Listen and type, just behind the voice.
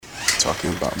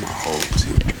talking about my whole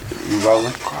team. You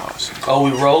rolling? Oh, we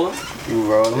rolling? You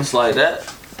rolling? It's like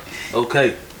that?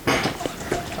 Okay.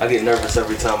 I get nervous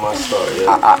every time I start.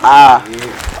 Yeah.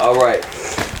 All right.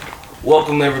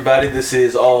 Welcome, everybody. This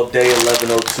is All Day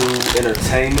 1102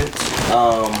 Entertainment.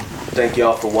 Thank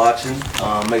y'all for watching.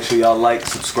 Make sure y'all like,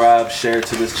 subscribe, share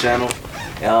to this channel.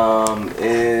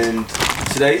 And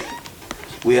today,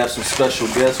 we have some special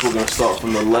guests. We're going to start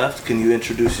from the left. Can you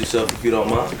introduce yourself if you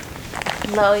don't mind?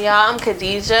 Hello, y'all. I'm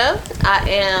Khadijah. I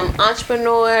am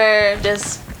entrepreneur, I'm going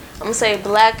to say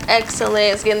black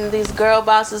excellence, getting these girl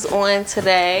bosses on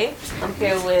today. I'm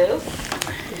here with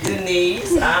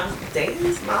Denise. I'm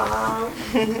Dayton's mom.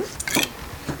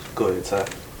 Go ahead, Ty.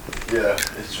 Yeah,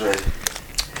 it's Dre.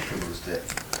 Who's that?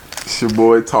 It's your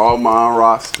boy Tall Mind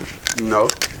Roster. You know?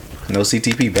 No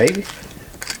CTP, baby.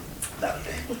 Not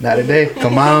today. Not today.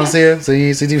 Come on, here. So you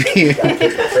ain't CTP.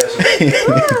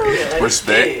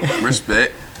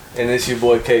 Respect. And it's your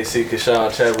boy KC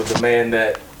Kashawn Chad with the man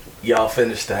that y'all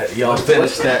finished that. Y'all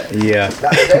finished that. Yeah.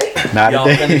 Not today? Not Y'all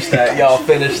today. finished that. Y'all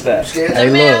finished that. Scared? Hey,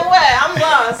 man, look. what? I'm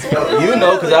lost. You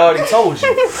know, because I already told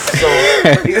you. So,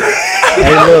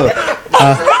 Hey, look.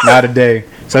 Not today.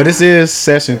 So this is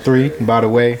session 3, by the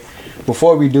way.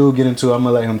 Before we do get into it, I'm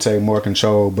going to let him take more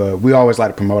control, but we always like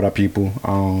to promote our people.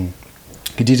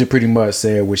 Khadijah pretty much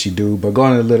said what she do, but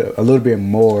going a little bit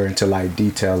more into like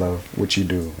detail of what you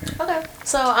do. Okay.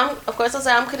 So, I'm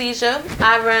Khadijah.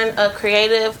 I run a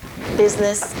creative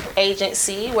business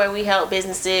agency where we help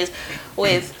businesses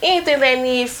with anything they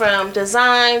need from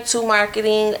design to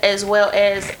marketing, as well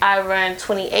as I run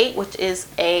 28, which is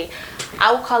I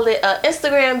would call it an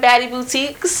Instagram baddie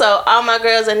boutique. So all my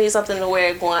girls that need something to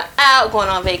wear going out, going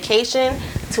on vacation,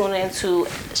 tune into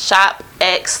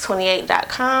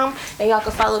shopx28.com, and y'all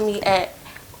can follow me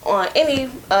on any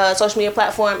social media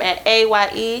platform at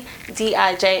AYEDIJAH.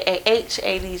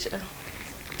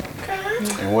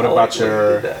 And what about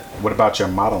your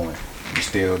modeling? You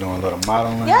still doing a little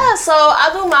modeling? Yeah, so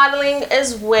I do modeling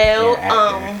as well. And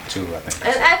acting too, I think.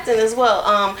 And acting as well.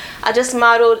 I just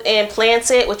modeled in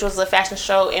Planted, which was a fashion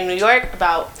show in New York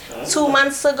about 2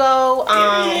 months ago.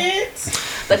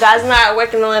 The guys and I are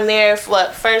working on their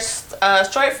first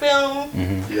short film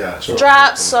Yeah.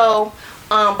 drop. So,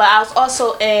 but I was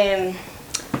also in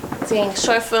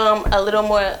short film a little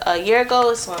more a year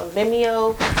ago. It's on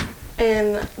Vimeo,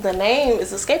 and the name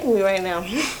is escaping me right now.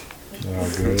 Oh,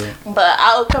 good. But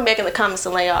I'll come back in the comments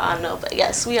and let y'all know. But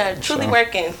yes, we are truly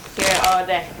working here all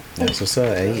day. That's what's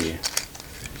up. Hey.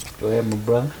 Go ahead, my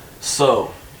brother.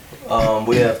 So,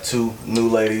 we have 2 new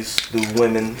ladies, 2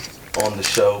 women on the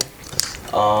show.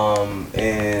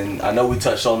 And I know we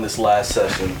touched on this last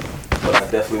session, but I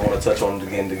definitely want to touch on it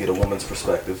again to get a woman's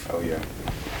perspective. Oh, yeah.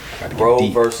 Roe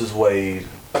versus Wade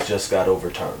just got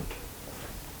overturned.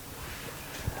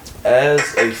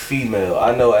 As a female,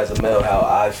 I know as a male how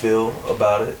I feel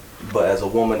about it, but as a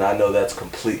woman, I know that's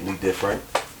completely different,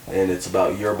 and it's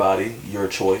about your body, your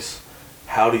choice.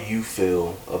 How do you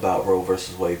feel about Roe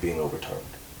versus Wade being overturned?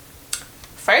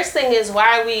 First thing is,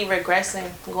 why are we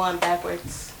regressing, going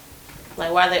backwards?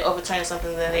 Like, why are they overturning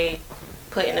something that they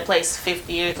put into place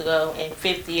 50 years ago, and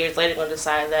 50 years later going to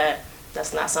decide that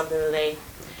that's not something that they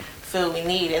feel we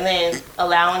need, and then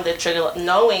allowing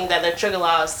knowing that the trigger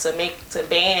laws to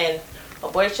ban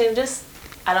abortion,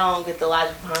 I don't get the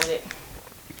logic behind it.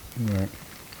 Right.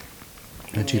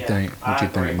 What you think? What you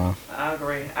think, Mom? I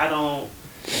agree. I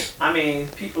mean,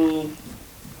 people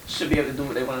should be able to do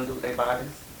what they want to do with their bodies.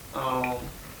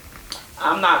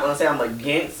 I'm not going to say I'm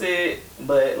against it,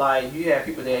 but like, you have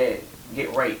people that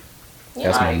get raped.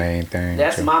 That's my main thing.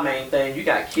 That's too. my main thing. You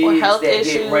got kids that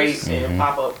get raped and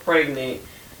pop up pregnant.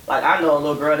 Like, I know a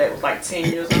little girl that was like 10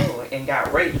 years old and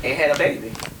got raped and had a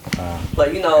baby.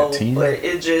 But you know, but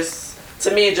it just,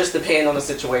 to me, it just depends on the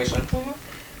situation.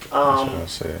 I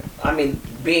mean,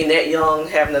 being that young,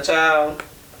 having a child,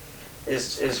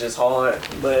 is just hard.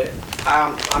 But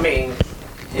I mean,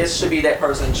 it should be that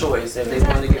person's choice if they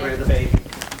want to get rid of the baby.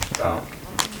 So.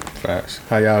 Facts.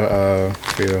 How y'all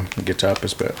feel? Get your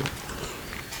perspective.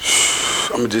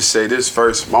 I'm gonna just say this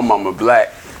first. My mama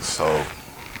black, so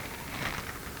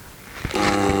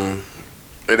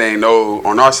it ain't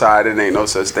on our side, it ain't no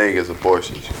such thing as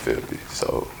abortion, you feel me?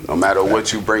 So no matter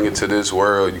what you bring into this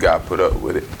world, you gotta put up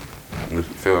with it. You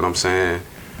feel what I'm saying?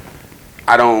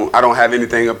 I don't have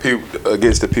anything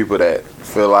against the people that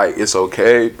feel like it's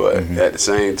okay, but at the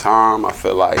same time, I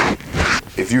feel like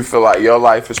if you feel like your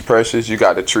life is precious, you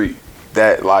gotta treat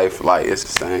that life like it's the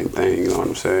same thing, you know what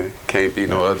I'm saying? Can't be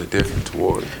no other different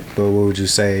toward it. But what would you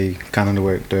say, kind of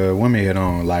what the women hit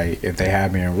on, like if they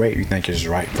have been raped, you think it's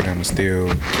right for them to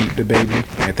still keep the baby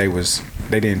if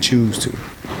they didn't choose to?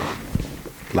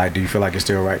 Like, do you feel like it's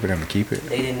still right for them to keep it?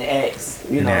 They didn't ask.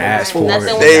 You And know, they asked for Nothing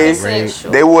it. was They-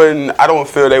 consensual. They wouldn't. I don't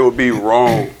feel they would be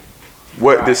wrong.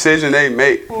 What decision they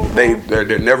make,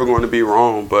 they're never going to be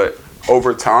wrong. But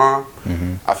over time,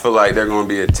 I feel like they're going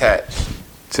to be attached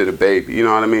to the baby. You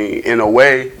know what I mean? In a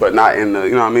way, but not in the.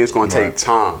 You know what I mean? It's going to take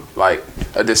time. Like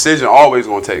a decision always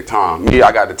going to take time. Me,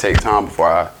 I got to take time before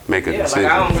I make a yeah, decision.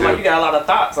 like I don't you like feel? you got a lot of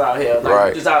thoughts out here. Like Right.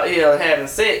 you just out here having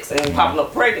sex and popping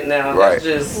up pregnant now. Right. That's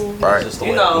just Right. Just the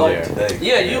you way know, I feel today.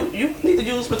 yeah, you need to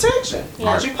use protection.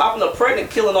 Yeah. If you popping up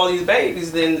pregnant, killing all these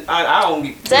babies, then I don't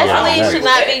get Definitely Yeah. should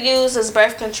not be used as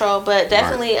birth control, but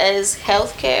definitely as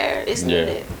health care is Yeah.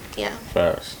 needed. Yeah.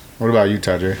 Facts. What about you,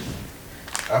 Tadre?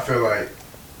 I feel like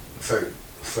certain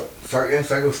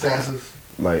circumstances,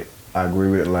 Like, I agree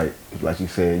with it. Like you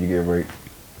said, you get raped,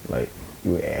 like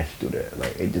you were asked to do that.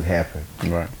 Like, it just happened.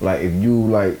 Right. Like, if you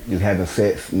like just having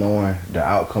sex, knowing the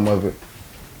outcome of it,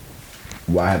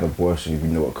 why have abortion if you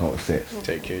know what comes with sex?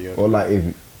 Take care of your. Or like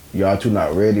if y'all two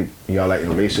not ready, y'all like in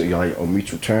a relationship, y'all like on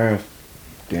mutual terms,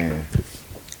 then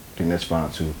that's fine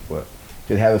too. But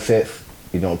just having sex,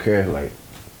 you don't care. Like,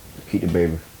 keep the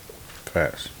baby.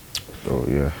 Facts. So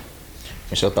yeah.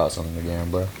 What's your thoughts on it again,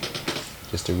 bro?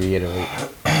 Just to reiterate.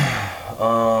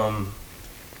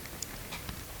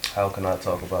 How can I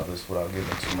talk about this without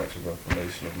giving too much of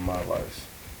information of my life?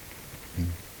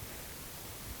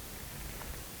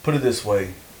 Put it this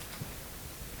way.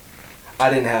 I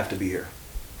didn't have to be here.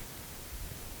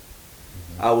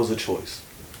 I was a choice.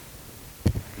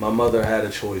 My mother had a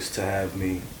choice to have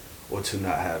me or to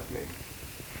not have me.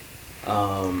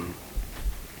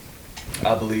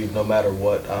 I believe no matter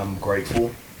what, I'm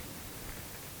grateful.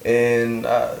 And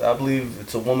I believe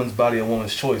it's a woman's body, a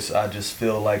woman's choice. I just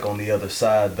feel like on the other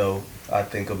side, though, I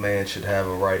think a man should have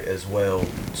a right as well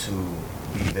to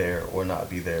be there or not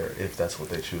be there if that's what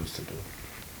they choose to do.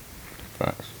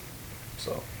 Facts.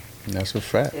 So, That's a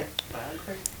fact. Yeah, I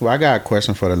agree. Well, I got a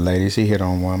question for the ladies. He hit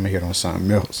on one, I'm gonna hit on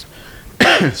something else.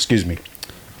 Excuse me.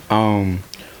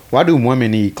 Why do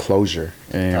women need closure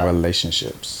in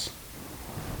relationships?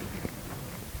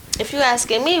 If you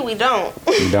asking me, we don't.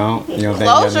 You don't? You don't think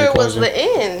you Closure need was closure? the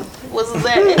end. Was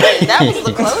the end. That was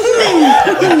the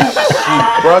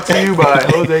closure. Brought to you by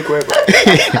Jose Cuervo.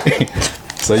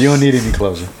 So you don't need any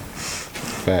closure.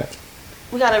 Fact.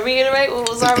 We gotta reiterate what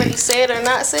was already said or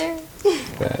not said.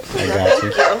 Fact. I got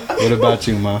you. What about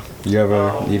you, Ma? You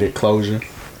ever needed closure?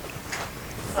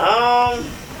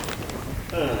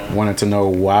 Wanted to know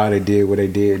why they did what they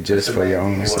did just for your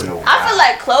own sake? I feel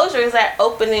like closure is that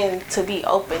opening to be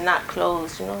open, not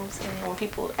closed. You know what I'm saying? When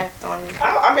people act on it.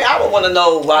 I mean, I would want to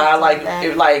know why, like,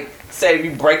 if, like, say if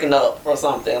you breaking up or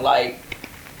something, like,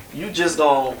 you just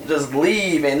gonna just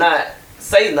leave and not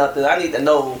say nothing. I need to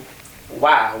know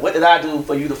why. What did I do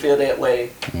for you to feel that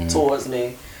way towards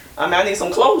me? I mean, I need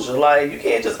some closure. Like, you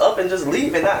can't just up and just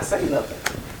leave and not say nothing.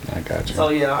 I got you. So,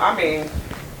 yeah, I mean,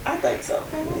 I think so.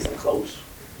 I need some closure.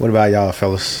 What about y'all,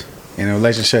 fellas? In a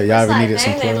relationship, y'all ever It's like, needed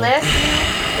some dang, they closure? left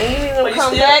you, and you need But to you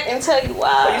come still- back and tell you But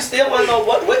why. you still want to know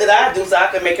what did I do so I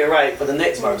can make it right for the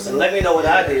next person. Let me know what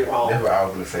I did wrong. that's what I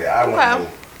was gonna say. I want Okay. to know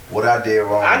what I did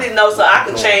wrong. I didn't know so I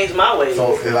could change my ways.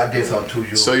 So if I did something to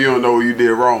you, So you don't know what you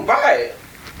did wrong. Right.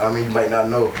 I mean, you might not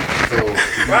know. So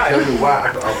if you Right. tell me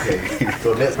why, okay.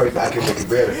 So next person I can make it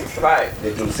better. Right. They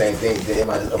do the same thing. They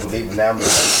might just believe now. I'm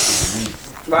just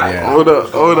Right. Yeah. Hold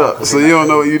up. So you don't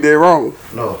know what you did wrong.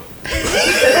 no.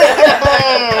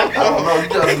 I don't know. You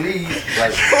just leave.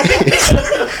 Like,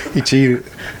 He cheated.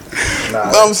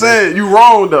 nah. No, I'm saying you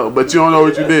wrong though, but you don't know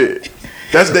what you did.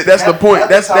 That's the point.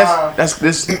 That's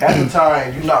this. At the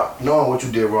time, you not knowing what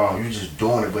you did wrong. You just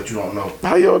doing it, but you don't know.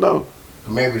 How you don't know?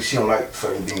 Maybe she don't like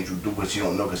certain things you do, but she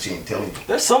don't know because she ain't telling you.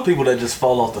 there's some people that just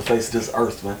fall off the face of this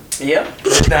earth, man. Yeah.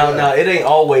 Now, it ain't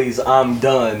always I'm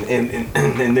done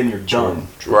and then you're done.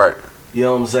 Right. You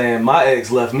know what I'm saying? My ex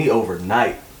left me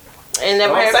overnight. And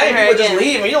never I'm heard from saying her people just again.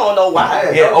 leave and you don't know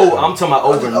why. Yeah, I'm talking about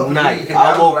overnight. leave,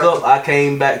 I woke up, I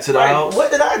came back to the Like, house,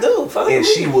 what did I do? Fuck and me.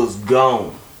 she was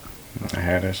gone. I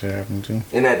had that shit happen too.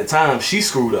 And at the time, she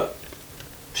screwed up.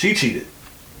 She cheated.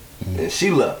 And she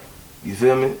left. You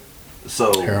feel me? Her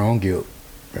So, own guilt.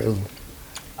 Really.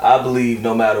 I believe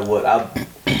no matter what,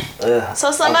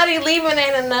 So somebody leaving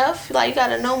ain't enough. Like you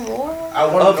gotta know more. I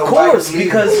want Of to know course, why you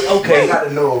because, leaving. okay. You got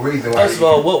to know a reason why. First of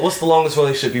all, what's the longest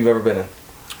relationship you've ever been in?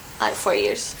 Like 4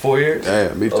 years. 4 years?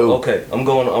 Yeah, me too. Oh, okay, I'm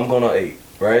going on 8,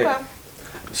 right? Okay.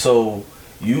 So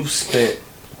you spent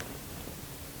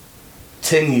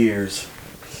 10 years,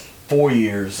 4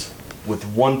 years with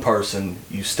one person.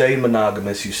 You stayed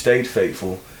monogamous. You stayed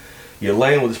faithful. You're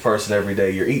laying with this person every day.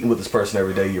 You're eating with this person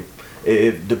every day.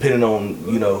 if depending on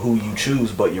who you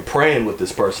choose, but you're praying with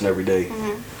this person every day,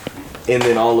 and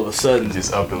then all of a sudden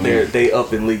Just up and they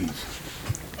up and leave.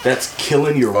 That's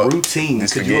killing your routine.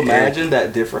 just Could to you get imagine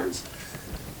that difference?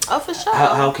 Oh, for sure.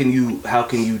 How can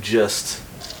you just?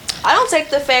 I don't take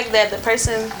the fact that the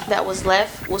person that was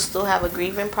left will still have a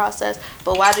grieving process,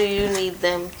 but why do you need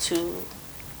them to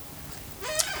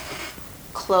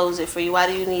close it for you? Why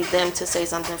do you need them to say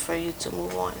something for you to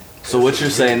move on? So what you're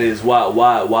saying is why?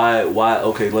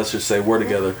 Okay, let's just say we're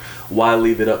together. Why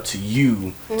leave it up to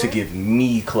you to give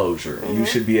me closure? You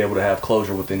should be able to have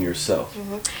closure within yourself.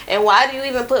 And why do you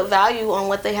even put value on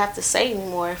what they have to say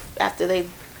anymore after they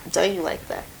done you like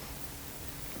that?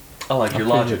 I like your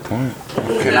logic. Point.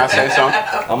 Can I say something?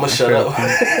 I'm gonna shut up.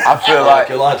 I feel I like like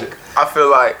your logic.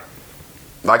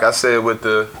 like I said with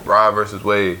the Rob versus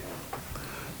Wade,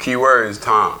 key word is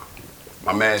time.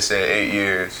 My man said 8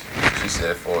 years. She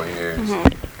said 4 years.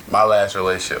 My last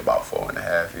relationship about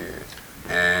 4.5 years.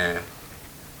 And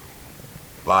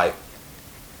like,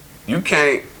 you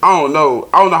can't. I don't know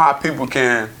how people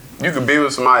can. You can be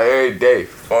with somebody every day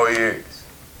for 4 years,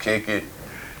 kick it.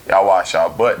 Y'all wash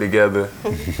y'all butt together,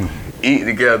 eat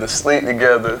together, sleep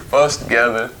together, fuss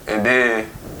together, and then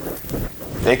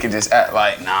they can just act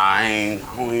like, nah, I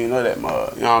don't even know that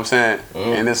much. You know what I'm saying?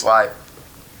 And it's like,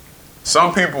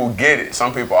 some people get it.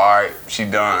 Some people, all right, she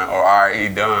done, or all right, he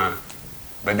done.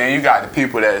 But then you got the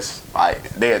people that's like,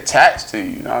 they attached to you.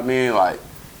 You know what I mean? Like,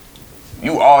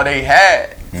 you all they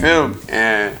had. Feel me?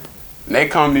 And they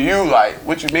come to you like,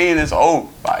 what you mean it's over?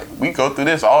 Like, we go through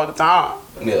this all the time.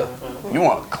 Yeah. You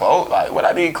want close? Like, what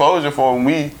I need closure for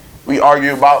when we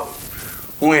argue about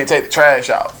who ain't take the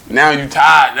trash out. Now you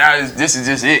tired. Now this is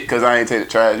just it because I ain't take the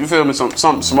trash. You feel me?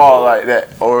 Something small like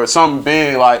that, or something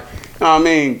big like, you know what I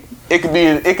mean? It could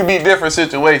be different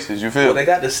situations. You feel? Well, they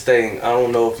got this thing. I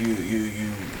don't know if you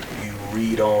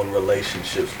read on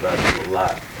relationships, but I do a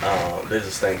lot. There's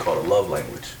this thing called a love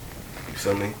language. You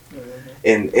feel me?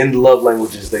 And in the love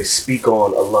languages, they speak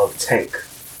on a love tank.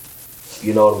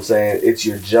 You know what I'm saying? It's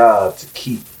your job to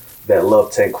keep that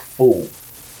love tank full.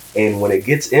 And when it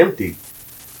gets empty,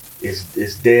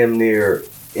 it's damn near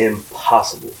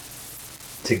impossible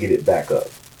to get it back up.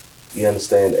 You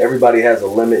understand? Everybody has a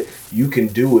limit. You can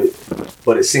do it,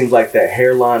 but it seems like that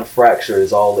hairline fracture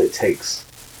is all it takes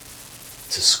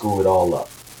to screw it all up.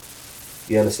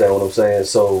 You understand what I'm saying?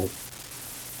 So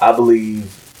I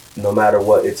believe no matter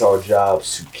what, it's our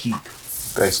jobs to keep.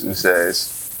 Basically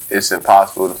says it's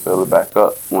impossible to fill it back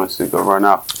up once it go run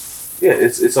out. Yeah,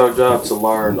 it's our job to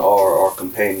learn our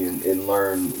companion and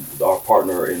learn our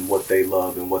partner and what they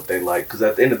love and what they like. Because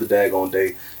at the end of the daggone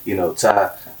day,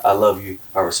 Ty, I love you,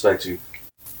 I respect you,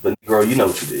 but girl, you know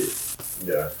what you did.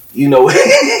 Yeah. You know,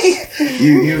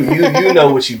 you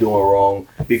know what you're doing wrong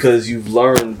because you've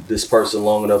learned this person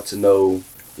long enough to know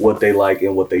what they like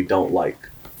and what they don't like.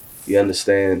 You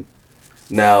understand?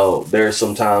 Now, there are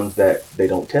some times that they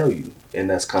don't tell you, and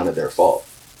that's kind of their fault.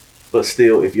 But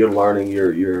still, if you're learning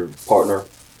your partner,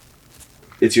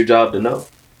 it's your job to know.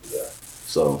 Yeah.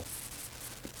 So,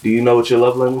 do you know what your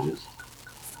love language is?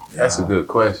 That's a good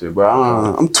question, bro.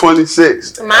 I'm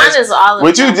 26. Mine is all of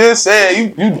what you just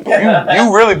said.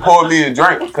 You really poured me a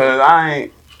drink because I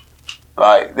ain't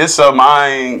like this. Something I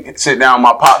ain't sit down with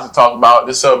my pops to talk about.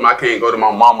 This something I can't go to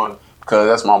my mama because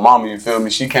that's my mama. You feel me?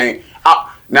 She can't.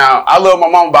 Now I love my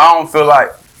mama, but I don't feel like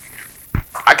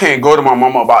I can't go to my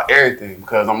mama about everything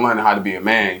because I'm learning how to be a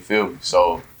man. You feel me?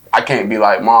 So I can't be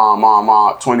like mom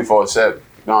 24/7. You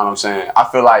know what I'm saying? I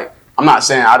feel like. I'm not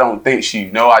saying I don't think she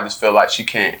know. I just feel like she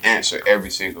can't answer every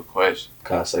single question.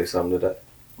 Can I say something to that?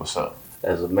 What's up?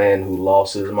 As a man who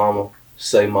lost his mama,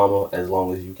 say mama as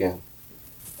long as you can.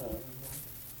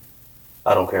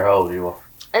 I don't care how old you are.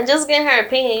 And just getting her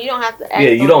opinion, you don't have to act.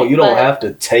 Yeah, you don't have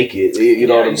to take it. You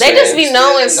know what I'm saying? They just be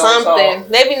knowing something.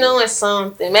 They be knowing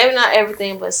something. Maybe not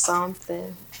everything, but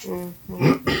something.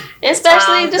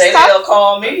 Especially just talk. They'll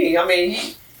call me. I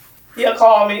mean, he'll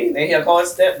call me. Then he'll call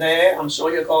his stepdad. I'm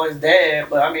sure he'll call his dad.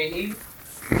 But I mean,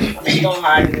 he don't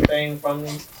hide anything from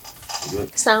me.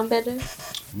 Sound better?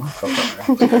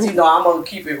 Because I'm gonna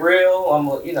keep it real. I'm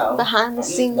gonna, behind the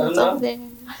scenes over there.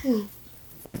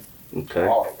 Okay.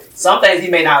 Some things he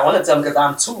may not want to tell me because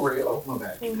I'm too real.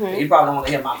 He probably don't want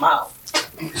to hear my mouth.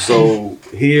 So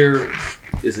here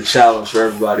is a challenge for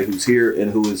everybody who's here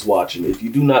and who is watching. If you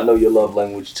do not know your love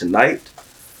language tonight,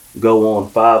 go on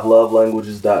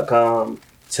 5lovelanguages.com,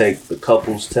 take the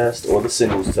couples test or the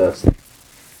singles test,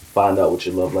 find out what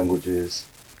your love language is,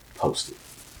 post it.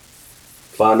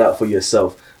 Find out for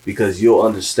yourself because you'll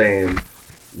understand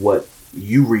what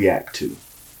you react to.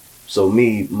 So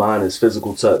mine is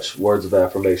physical touch, words of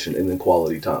affirmation, and then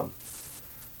quality time.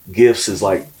 Gifts is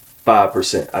like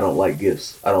 5%. I don't like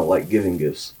gifts. I don't like giving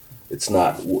gifts. It's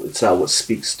not what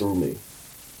speaks through me.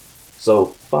 So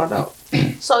find out.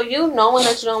 So you knowing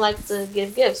that you don't like to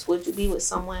give gifts, would you be with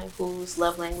someone whose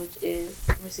love language is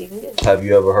receiving gifts? Have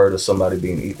you ever heard of somebody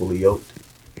being equally yoked?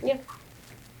 Yeah.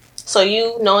 So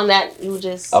you knowing that you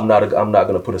just I'm not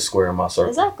gonna put a square in my circle.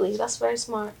 exactly. That's very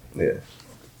smart. Yeah.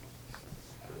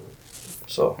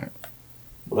 So,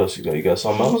 what else you got? You got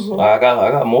something else? I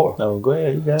got more. No, go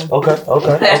ahead. You got it. Okay.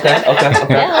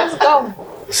 Yeah, let's go.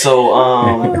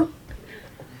 So,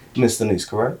 Miss Denise,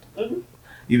 correct? Mm-hmm.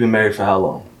 You've been married for how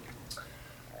long?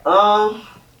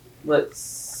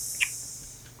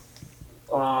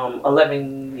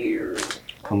 11 years.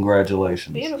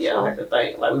 Congratulations. Beautiful. Yeah, I have to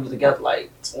think. Like we was together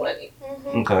like 20.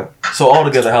 Okay. So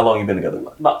altogether, how long you been together?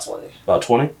 About 20. About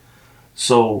 20?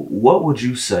 So what would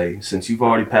you say, since you've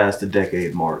already passed the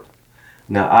decade mark?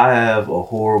 Now, I have a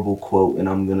horrible quote, and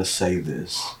I'm going to say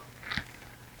this.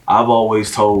 I've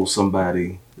always told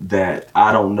somebody that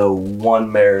I don't know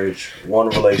one marriage, one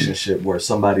relationship where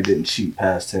somebody didn't cheat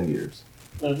past 10 years.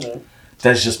 Mm-hmm.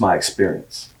 That's just my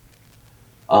experience.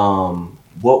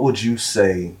 What would you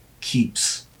say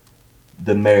keeps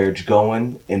the marriage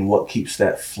going, and what keeps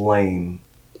that flame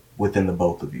within the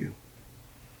both of you?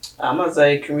 I'm gonna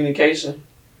say communication.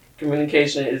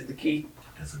 Communication is the key.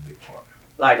 That's a big part.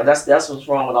 Like that's what's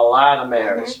wrong with a lot of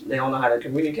marriage. They don't know how to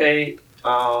communicate,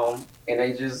 and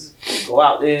they just go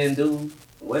out there and do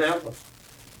whatever.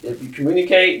 If you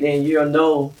communicate, then you'll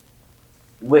know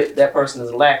what that person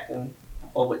is lacking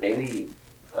or what they need.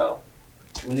 So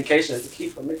communication is the key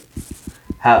for me.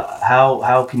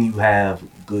 How can you have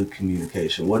good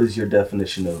communication? What is your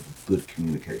definition of good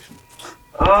communication?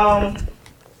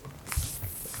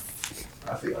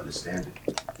 I feel understanding.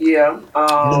 Yeah.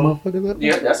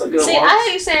 Yeah, that's a good See, one. I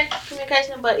hear you saying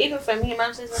communication, but even for me and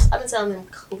my sisters, I've been telling them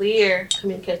clear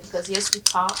communication because yes, we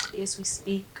talk, yes, we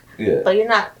speak, Yeah. but you're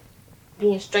not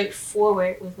being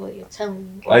straightforward with what you're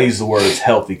telling me. I use the words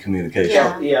healthy communication.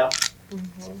 Yeah. Yeah.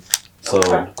 Mm-hmm. So,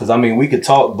 Okay. because I mean, we could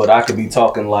talk, but I could be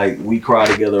talking like we cry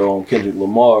together on Kendrick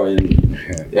Lamar and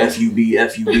FUB.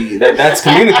 That's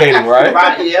communicating, right?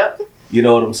 Right. Yeah. You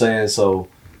know what I'm saying? So,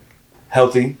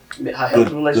 healthy, A healthy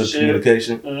good relationship.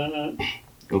 communication.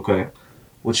 Mm-hmm. Okay.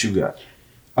 What you got?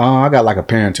 I got like a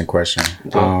parenting question.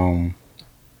 Okay.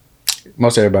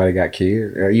 Most everybody got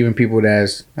kids, or even people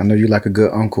that's, I know you like a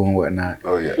good uncle and whatnot.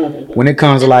 Oh yeah. When it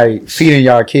comes to like feeding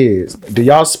y'all kids, do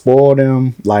y'all spoil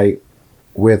them like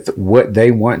with what they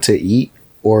want to eat,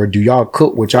 or do y'all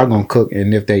cook what y'all gonna cook,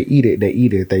 and if they eat it, they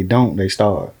eat it. If they don't, they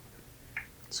starve.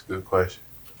 That's a good question.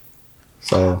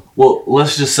 So Well,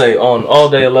 let's just say on All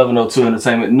Day 1102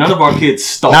 Entertainment, none of our kids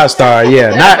starve. not starve, yeah,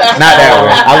 not that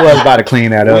way. I was about to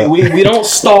clean that up. We don't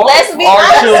starve Let's be our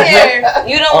honest children. here.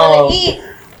 You don't want to eat,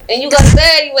 and you gonna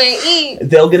say you ain't eat.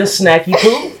 They'll get a snacky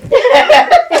poo.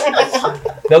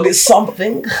 They'll get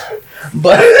something.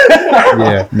 But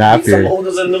Yeah, nah, I feel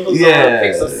it.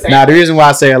 Yeah. Now the reason why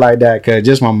I say it like that, cause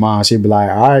just my mom, she'd be like,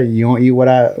 "All right, you don't eat what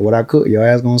I cook, your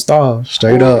ass gonna starve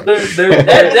straight up." That's just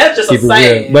a Keep it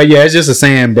saying. real. But yeah, it's just a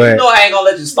saying. But You know I ain't gonna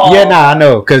let you starve. yeah, nah, I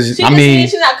know, cause She I just mean,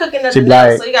 she's not cooking she nothing be else,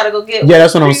 like- so you gotta go get. yeah,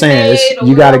 that's what I'm saying. It's, pre-made or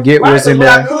you gotta get Right, what's in when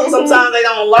I there. cook, sometimes they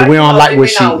don't like We it, don't or like they what may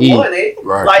she not eat. want it.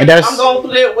 Right. Like And that's- I'm going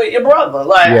through that with your brother.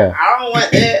 Like Yeah. I don't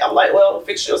want that. I'm like, well,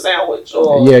 fix your sandwich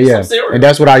or Yeah, some cereal. and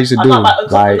that's what I used to I'm do. not about to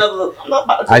cook Like another. I'm not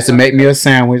about to cook I used to make me a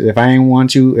sandwich. If I ain't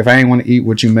want to eat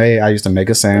what you made, I used to make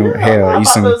a sandwich. Hell, I'm eat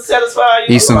about some to satisfy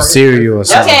you. eat some Like, cereal or That's,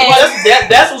 something. Okay.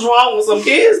 that's what's wrong with some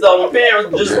kids though. The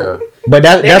parents just Yeah. But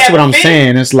They that's have what a I'm fit.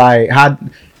 saying. It's like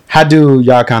how do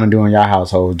y'all kind of do in your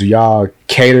household? Do y'all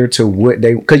cater to what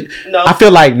they? Cause no. I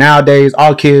feel like nowadays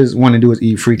all kids want to do is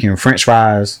eat freaking French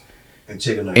fries And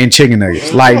chicken nuggets. and chicken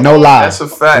nuggets. Like no lie, That's a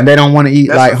fact. and they don't want to eat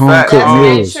That's like a home fact. cooked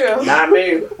Very meals. true. Not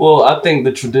me. Well, I think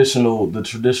the traditional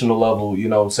level, you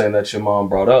know what I'm saying, that your mom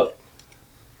brought up,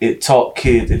 it taught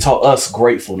us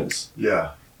gratefulness. Yeah.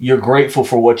 You're grateful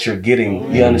for what you're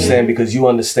getting. You understand? Because you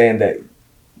understand that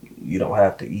you don't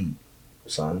have to eat,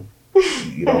 son.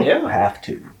 You don't Yeah. have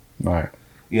to. Right.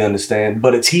 You understand?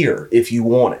 But it's here if you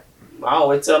want it. I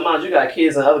always tell mom, you got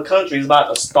kids in other countries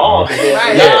about to starve. Right,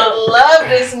 Yeah. y'all love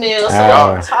this meal. So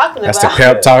Ah, I'm talking That's about. the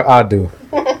pep talk I do.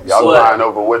 Y'all What? crying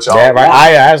over what y'all Yeah, right. want.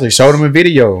 I actually showed them a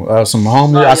video of some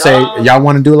homies. I say, y'all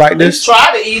want to do like Let's this? try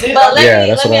to eat it. But let Yeah, me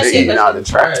that's let me what I ask They you a eating out the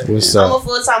question. trash. What's I'm a up?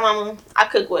 full time mama. I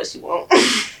cook what she want.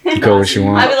 Go what you I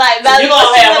want. be like, you Valerie, gonna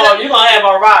what you have wanna- you gonna have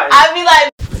a ride. I be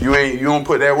like, You don't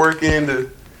put that work in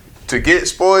to get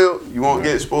spoiled, you won't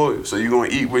get spoiled. So you gonna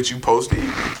eat what you supposed to eat.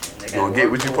 You gonna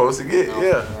get what you supposed to get.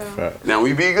 Yeah. Now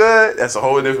we be good, that's a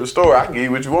whole different story. I can give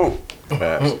you what you want.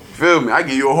 Feel me? I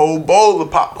give you a whole bowl of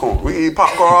popcorn. We eat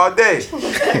popcorn all day.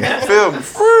 Feel me?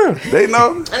 They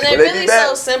know. And they're really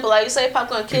so simple. Like you say,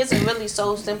 popcorn. Kids are really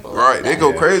so simple. Right. They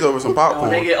go crazy over some popcorn.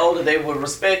 When they get older, they will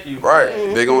respect you. Right.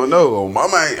 They gonna know. Oh,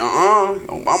 mama ain't. Oh,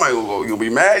 mama ain't gonna go. You gonna be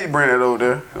mad you bring that over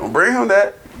there. Don't bring him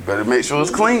that. Better make sure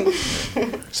it's clean.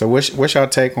 So what's y'all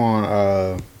take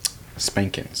on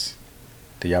spankings?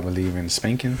 Do y'all believe in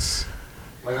spankings?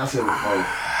 Like I said before,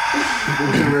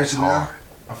 people generation now,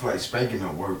 I feel like spanking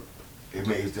don't work. It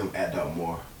makes them act out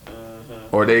more.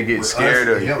 Or they get scared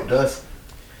us, of it you. helped us,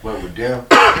 but with them,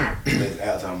 it makes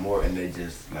act out more, and they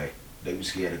just like they be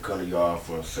scared to come to y'all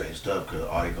for certain stuff because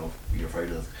all they gonna be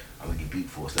afraid of, I'm gonna get beat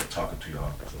for instead of talking to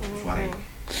y'all. So that's why they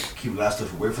keep a lot of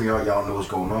stuff away from y'all. Y'all know what's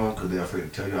going on because they're afraid to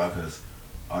tell y'all because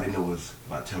all they know is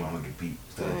about telling them I'm gonna get beat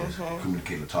instead of just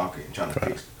communicating and talking and trying to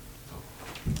fix it.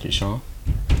 Keyshawn?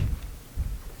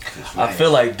 I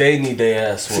feel like they need their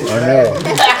ass whooped. I know.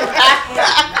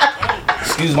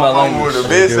 Excuse my language.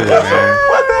 Excuse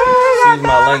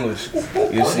my language.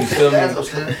 You feel me?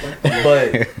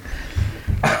 But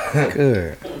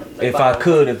Good.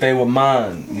 if they were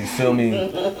mine, you feel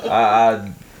me?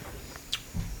 I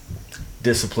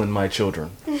discipline my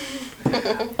children.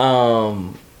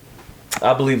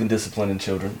 I believe in disciplining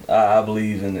children. I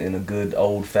believe in a good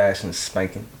old fashioned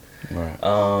spanking. Right.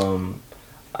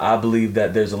 I believe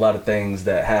that there's a lot of things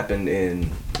that happened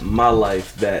in my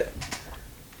life that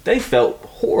they felt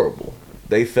horrible.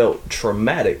 They felt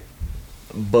traumatic,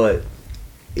 but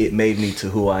it made me to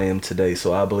who I am today.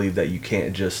 So I believe that you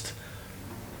can't just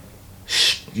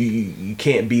you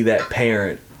can't be that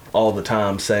parent all the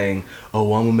time saying,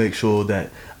 "Oh, I'm gonna make sure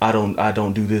that I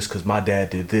don't do this because my dad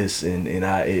did this and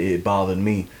it bothered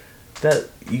me." That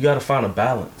you got to find a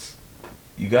balance.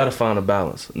 You got to find a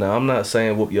balance. Now, I'm not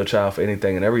saying whoop your child for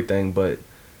anything and everything, but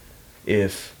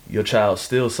if your child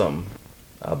steals something,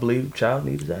 I believe the child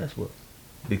needs his ass whooped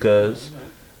because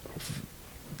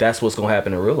that's what's gonna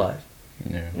happen in real life.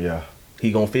 Yeah.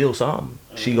 He gonna feel something.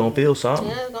 She gonna feel something.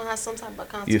 Yeah, it's gonna have some type of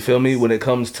consequence. You feel me? When it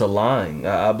comes to lying,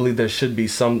 I believe there should be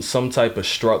some type of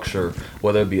structure,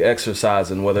 whether it be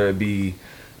exercising, whether it be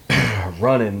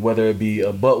running, whether it be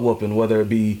a butt whooping, whether it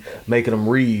be making them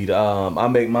read. I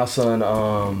make my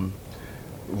son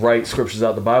write scriptures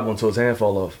out the Bible until his hand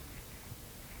fall off.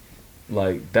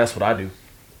 Like, that's what I do.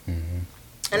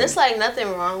 And it's like nothing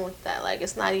wrong with that. Like,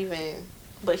 it's not even,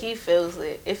 but he feels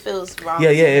it. It feels wrong. Yeah,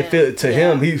 to it him. feel to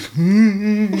him. He's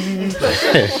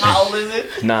How old is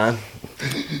it? 9.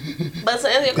 But to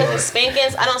answer your question,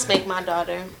 spankings, I don't spank my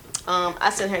daughter. I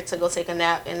send her to go take a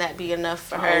nap, and that be enough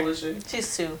for How her. old is she?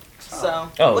 She's 2. So,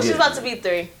 Oh, she's yeah. about to be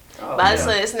 3. Oh, But I just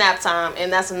said it's nap time,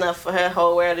 and that's enough for her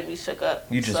whole world to be shook up.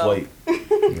 You just So, wait.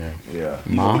 Yeah.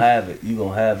 You Mom? gonna have it. You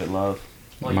gonna have it, love.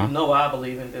 Well, Ma? you know I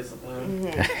believe in discipline.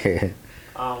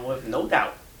 With no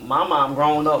doubt. My mom,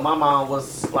 growing up, my mom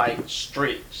was like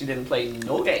strict. She didn't play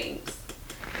no games.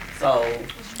 So,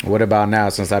 What about now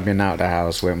since I've been out the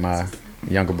house with my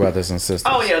younger brothers and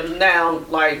sisters? oh yeah, now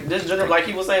like like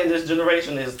he was saying, this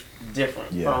generation is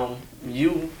different Yeah. from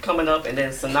you coming up and then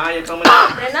Sanaya coming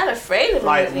up. They're not afraid of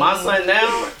Like anything. my son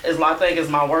now is, I think, is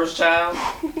my worst child.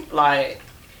 Like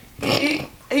he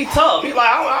tough. He like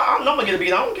I'm gonna get a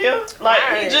beat. I don't care. Like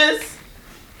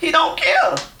he don't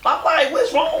care. I'm like,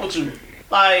 what's wrong with you?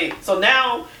 Like, so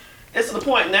now it's to the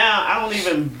point now I don't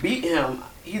even beat him.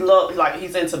 He's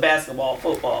into basketball,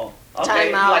 football. Okay,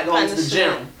 he Time out, like going to the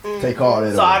punishment. gym. Take all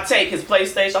that. So I take his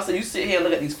PlayStation. I said, you sit here and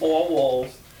look at these 4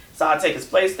 walls. So I take his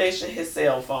PlayStation, his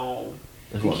cell phone.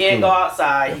 He can't go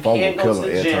outside. He can't go to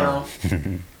the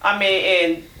gym. I mean,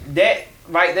 and that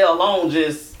right there alone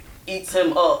just eats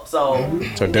him up. So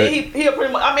he'll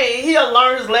pretty much, I mean, he'll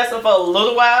learn his lesson for a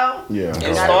little while. Yeah.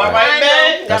 And start right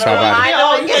back. That's how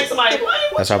about you make somebody play.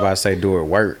 That's how I say do it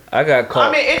work. I got caught.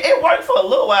 I mean, it worked for a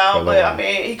little while, For a little but while. I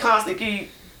mean, he constantly keep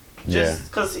Yeah. just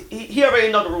because he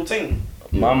already know the routine.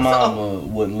 My mama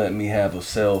wouldn't let me have a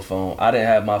cell phone. I didn't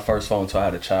have my first phone until I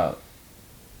had a child.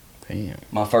 Damn.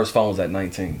 My first phone was at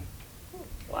 19.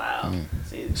 Wow.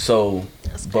 See, So,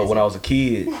 but when I was a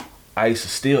kid, I used to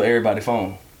steal everybody's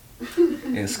phone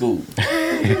in school.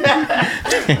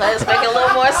 Let's make a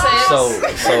little more sense.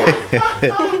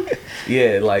 So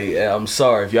yeah, like I'm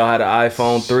sorry if y'all had an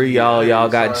iPhone 3, y'all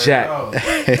got jacked.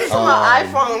 It's on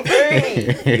iPhone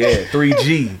 3. Yeah,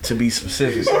 3G to be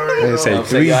specific. They say I'm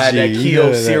saying y'all had that 3G.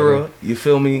 Kyocera, you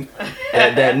feel me?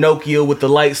 That Nokia with the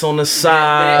lights on the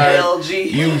side.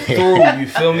 LG. You through, you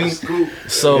feel me?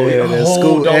 So Yeah, that hold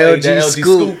scoop, on, LG, that LG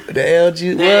scoop. The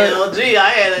LG, what? LG, I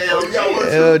had an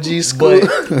LG. LG scoop.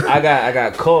 But I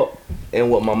got caught in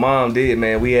what my mom did,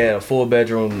 man. We had a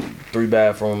 4-bedroom,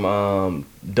 3-bathroom,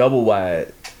 double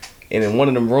wide, And in one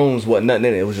of them rooms wasn't nothing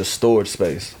in it. It was just storage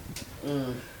space.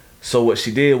 So what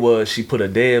she did was she put a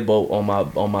deadbolt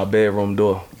on my bedroom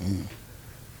door.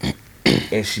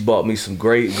 And she bought me some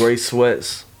gray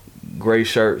sweats, gray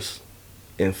shirts,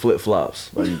 and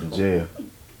flip-flops. Like you in jail.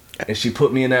 And she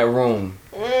put me in that room.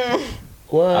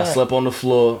 What? I slept on the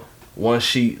floor, one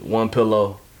sheet, one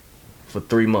pillow, for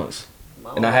 3 months.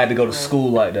 And I had to go to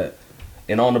school like that.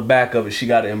 And on the back of it, she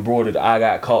got it embroidered, I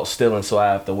got caught stealing, so I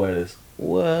have to wear this.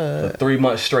 What? For 3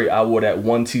 months straight, I wore that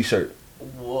one t-shirt.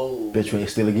 Whoa. Bitch, you ain't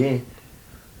steal again.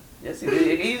 Yes, he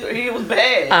did. He was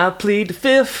bad. I plead the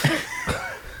fifth.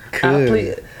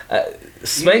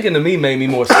 Spanking to me made me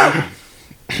more sneaky.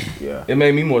 Yeah. It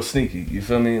made me more sneaky. You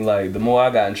feel me? Like, the more I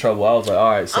got in trouble, I was like,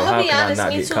 all right, so I'm how gonna be can I honest, not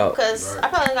me get too, caught? because I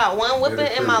probably got one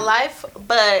whipping in my life,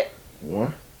 but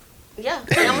One? yeah.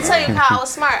 And I'm gonna tell you how I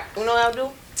was smart. You know what I would do?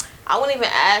 I wouldn't even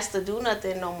ask to do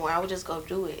nothing no more. I would just go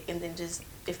do it, and then just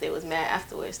if they was mad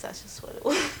afterwards, that's just what it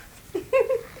was.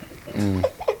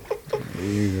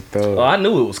 Oh, I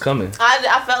knew it was coming.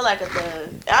 I felt like a thug.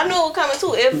 I knew it was coming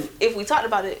too if we talked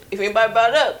about it. If anybody brought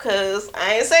it up, cause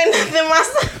I ain't saying nothing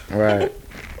myself. Right.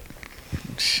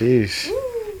 Sheesh.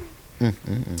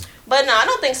 But no, I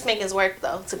don't think spankings work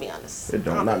though. To be honest, It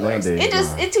don't. I don't Not think it works.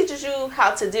 nowadays, It teaches you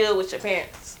how to deal with your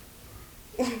parents.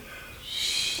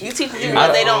 You teach you I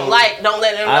what they don't like. Don't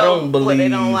let them know I don't what they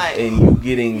believe don't like. in you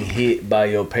getting hit by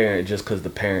your parent just because the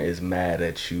parent is mad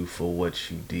at you for what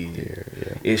you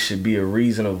did. It should be a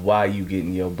reason of why you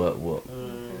getting your butt whooped.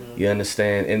 You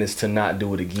understand? And it's to not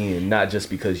do it again, not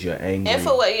just because you're angry. And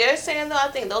for what you're saying though, I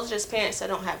think those are just parents that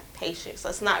don't have patience.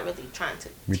 That's not really trying to.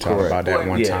 We talked about that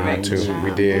one Yeah, time man. too. Child.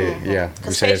 We did. Yeah. We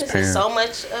Because said as patience is parents. so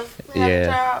much of having a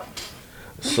child.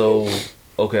 So,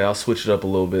 okay, I'll switch it up a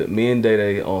little bit. Me and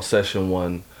Day on session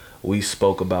 1, we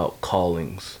spoke about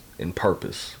callings and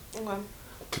purpose. Okay.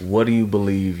 What do you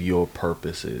believe your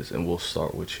purpose is? And we'll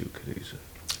start with you, Khadijah.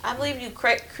 I believe you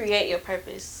create your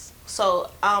purpose. So,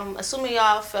 assuming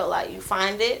y'all felt like you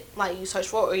find it, like you search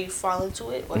for it, or you fall into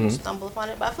it, or you stumble upon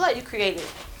it, but I feel like you create it.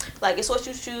 Like, it's what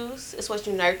you choose, it's what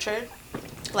you nurture.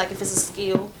 Like, if it's a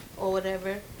skill or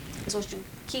whatever, it's what you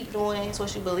keep doing, it's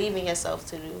what you believe in yourself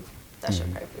to do. That's your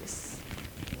purpose.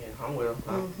 Yeah, I'm with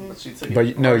him. But she took But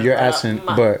it no, you're further. asking.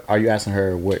 But are you asking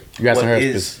her what? You asking her?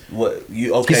 What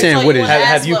you okay? He's saying So what you is? wanna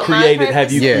Have you ask what my created? Have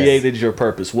purpose you is? created your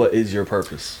purpose? What is your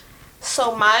purpose?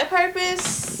 So my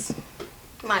purpose,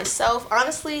 myself,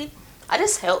 honestly, I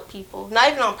just help people. Not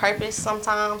even on purpose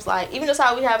sometimes. Like, even just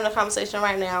how we having a conversation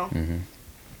right now. I'm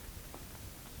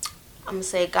going to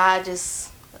say God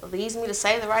just leads me to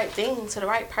say the right thing to the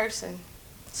right person.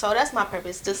 So that's my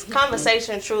purpose. Just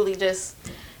conversation, truly just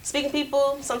speaking to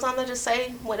people. Sometimes I just say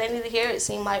what they need to hear, it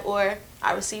seemed like, or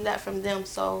I receive that from them.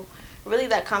 So really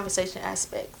that conversation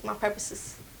aspect. My purpose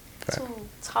is to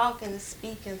talk and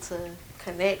speak and to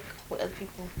connect with other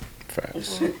people.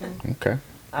 Facts. Okay.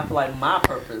 I feel like my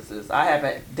purpose is I have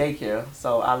a daycare,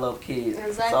 so I love kids.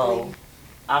 Exactly. So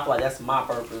I feel like that's my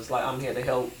purpose. Like, I'm here to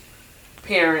help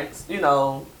parents, you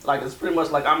know, like it's pretty much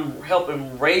like I'm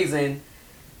helping raising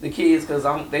the kids because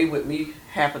they with me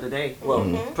half of the day. Well,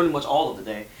 pretty much all of the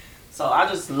day. So I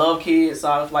just love kids.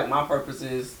 So I feel like my purpose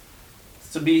is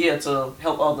to be here to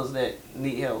help others that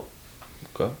need help.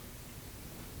 Okay.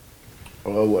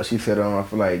 Well, what she said, I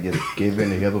feel like just giving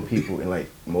to other people and like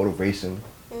motivation.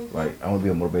 Like, I want to be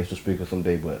a motivational speaker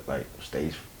someday, but like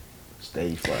stage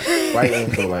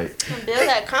fighting. So like, Build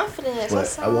that confidence.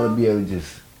 but I want to be able to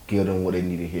just give them what they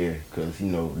need to hear, because you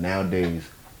know nowadays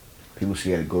people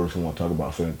scared to go to someone and talk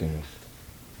about certain things.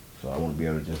 So I want to be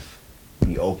able to just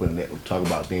be open and let them talk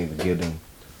about things and give them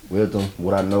wisdom,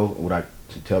 what I know, what I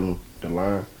should tell them to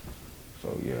learn.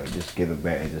 So yeah, just giving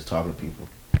back and just talking to people.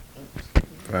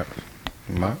 Right.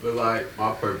 I feel like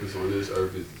my purpose on this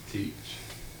earth is to teach.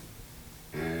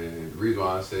 And the reason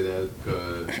why I say that is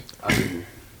because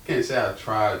can't say I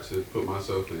tried to put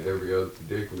myself in every other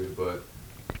predicament, but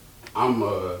I'm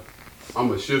a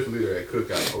shift leader at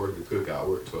Cookout. I work at Cookout. I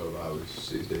work 12 hours,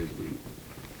 6 days a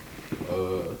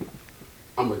week.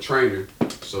 I'm a trainer,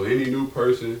 so any new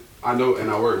person I know, and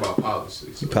I work by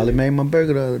policy. So Probably made my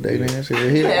burger the other day, man. That shit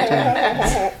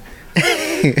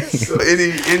hit. So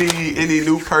any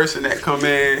new person that come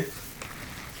in,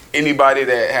 anybody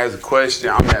that has a question,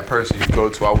 I'm that person you go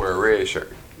to. I wear a red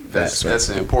shirt. That's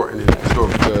important in the store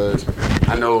because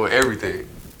I know everything.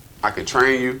 I can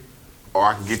train you, or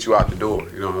I can get you out the door.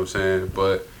 You know what I'm saying?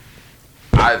 But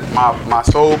my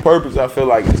sole purpose, I feel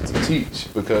like, is to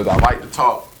teach because I like to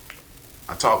talk.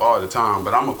 I talk all the time,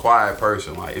 but I'm a quiet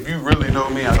person. Like, if you really know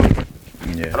me, I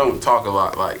don't talk a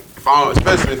lot. Like,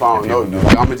 especially if I don't know you,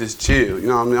 like, I'ma just chill. You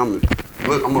know what I mean?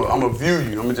 I'ma view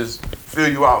you. I'ma just feel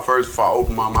you out first before I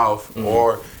open my mouth.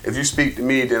 Or if you speak to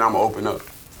me, then I'm gonna open up.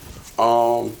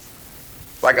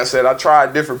 Like I said, I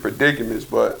tried different predicaments,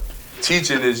 but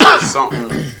teaching is just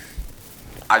something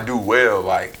I do well.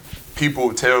 Like,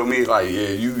 people tell me, like, yeah,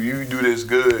 you do this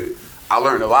good. I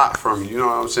learned a lot from you, you know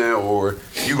what I'm saying? Or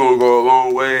you gonna go a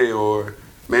long way, or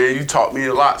man, you taught me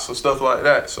a lot, so stuff like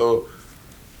that. So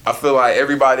I feel like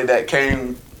everybody that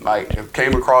came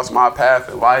across my path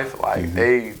in life, like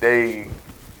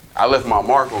I left my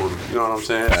mark on them, you know what I'm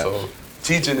saying? So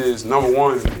teaching is number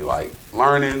one to me, like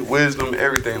learning, wisdom,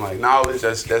 everything, like knowledge,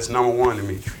 that's number one to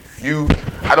me.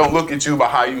 I don't look at you by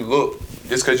how you look,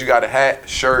 just because you got a hat,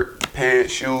 shirt,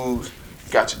 pants, shoes,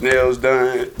 got your nails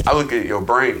done. I look at your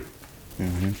brain.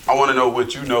 I want to know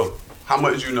what you know, how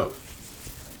much you know.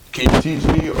 Can you teach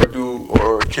me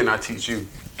or can I teach you?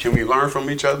 Can we learn from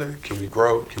each other? Can we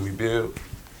grow? Can we build?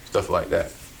 Stuff like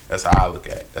that. That's how I look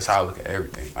at it. That's how I look at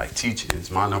everything. Like, teaching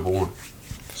is my number one.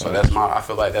 So I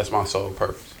feel like that's my sole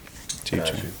purpose.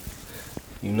 Teaching.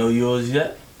 You know yours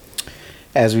yet?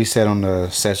 As we said on the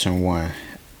session 1,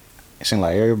 it seems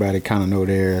like everybody kind of know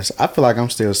theirs. I feel like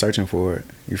I'm still searching for it.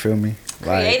 You feel me?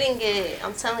 Creating it,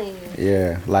 I'm telling you.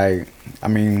 Yeah, like, I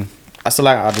mean, I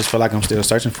just feel like I'm still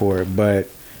searching for it, but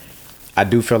I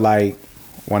do feel like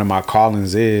one of my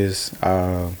callings is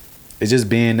it's just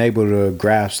being able to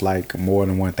grasp like more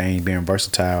than one thing, being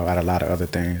versatile at a lot of other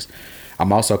things.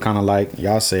 I'm also kind of like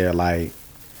y'all said, like,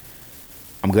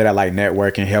 I'm good at like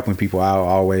networking, helping people out,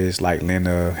 always like lend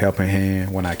a helping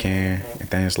hand when I can and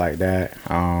things like that.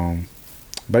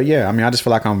 But yeah, I mean, I just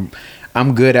feel like I'm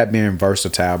good at being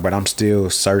versatile, but I'm still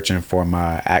searching for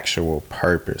my actual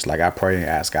purpose. Like, I pray and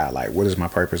ask God, like, what is my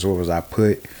purpose? What was I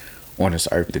put on this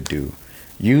earth to do?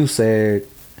 You said,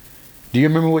 do you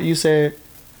remember what you said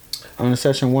on the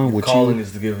session 1? Your calling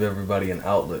is to give everybody an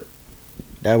outlet.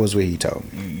 That was what he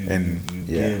told me. You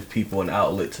give people an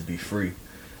outlet to be free.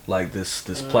 Like this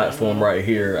platform right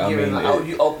here. I mean,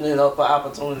 you opening up an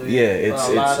opportunity. Yeah,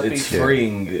 it's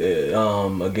freeing.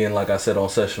 Again, like I said on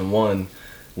session 1,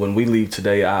 when we leave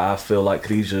today, I feel like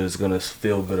Khadijah is gonna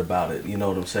feel good about it. You know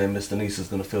what I'm saying? Miss Denise is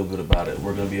gonna feel good about it.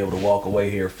 We're gonna be able to walk away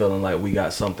here feeling like we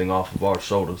got something off of our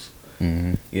shoulders.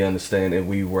 You understand? And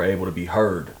we were able to be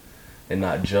heard and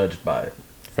not judged by it.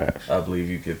 Facts. I believe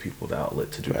you give people the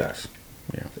outlet to do Facts.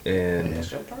 that. Yeah. And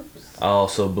that's your purpose. I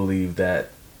also believe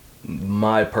that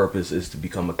my purpose is to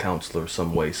become a counselor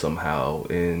some way, somehow,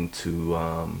 and to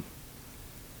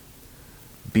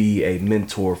be a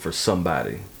mentor for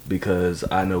somebody, because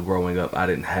I know growing up I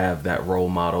didn't have that role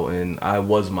model, and I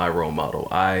was my role model.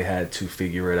 I had to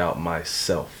figure it out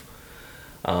myself.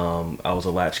 I was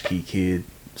a latchkey kid,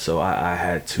 so I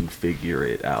had to figure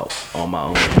it out on my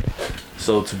own.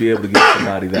 So to be able to give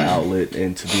somebody the outlet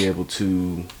and to be able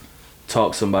to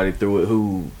talk somebody through it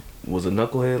who was a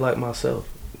knucklehead like myself,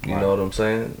 you know what I'm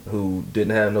saying? Who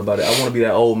didn't have nobody. I want to be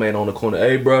that old man on the corner.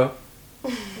 Hey, bro.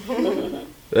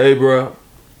 Hey, bro.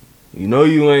 You know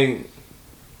you ain't.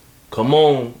 Come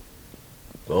on.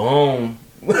 Go home.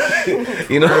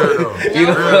 You know.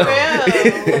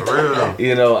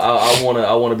 You know. I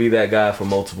want to be that guy for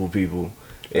multiple people,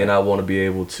 and I want to be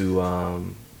able to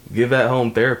give at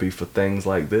home therapy for things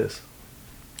like this.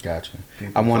 Gotcha.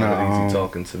 People I want find it easy to.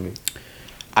 talking to me.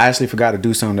 I actually forgot to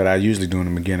do something that I usually do in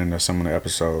the beginning of some of the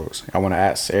episodes. I want to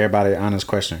ask everybody an honest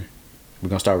question. We're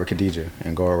going to start with Khadijah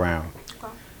and go around.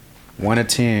 Okay. 1 to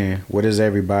 10, what is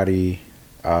everybody,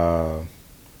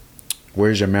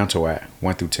 where's your mental at?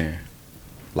 1 through 10.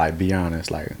 Like, be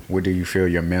honest. Like, where do you feel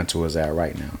your mental is at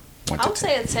right now? 1 to I would 10.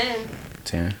 say a 10.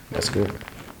 10? That's good.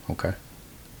 Okay.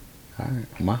 All right.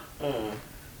 Ma?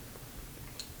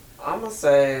 I'm gonna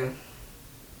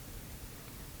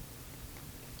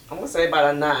say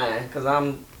about a 9, because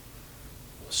I'm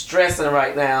stressing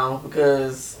right now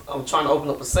because I'm trying to open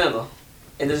up a center,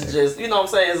 and it's just, you know what I'm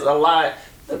saying, it's a lot.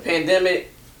 The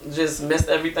pandemic just messed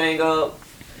everything up,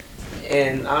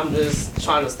 and I'm just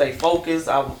trying to stay focused.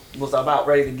 I was about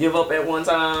ready to give up at one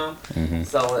time,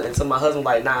 so until my husband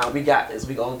like, nah, we got this,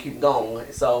 we gonna keep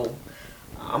going. So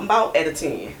I'm about at a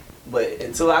 10, but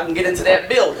until I can get into that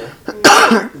building,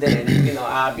 then, you know,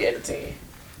 I'll be at a 10.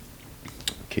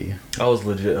 Kia. I was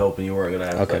legit hoping you weren't gonna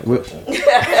ask Okay. that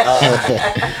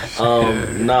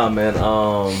question. Nah, man.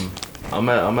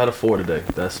 I'm at a 4 today.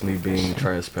 That's me being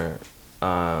transparent.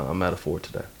 I'm at a 4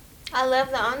 today. I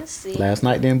love the honesty. Last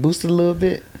night then boosted a little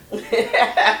bit.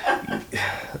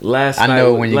 Last I night,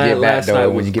 know when you get back last though, night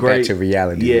when was you get great. back to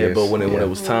reality. Yeah, yes. but when it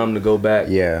was time to go back,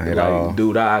 Yeah, it all- like,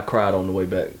 dude, I cried on the way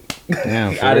back.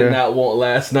 Damn, for I did real? not want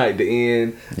last night to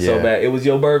end so Yeah. bad. It was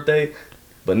your birthday,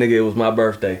 but nigga, it was my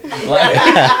birthday. Like,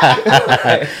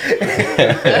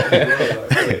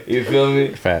 You feel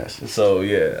me? Fast. So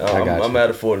yeah, I got I'm you. at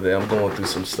a 4 today. I'm going through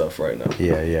some stuff right now.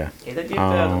 Yeah. It'll get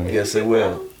better. Yes, it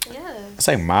will. Yes. I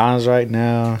say mine's right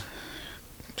now.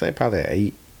 Say probably an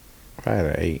 8. Probably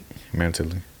an 8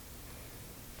 mentally.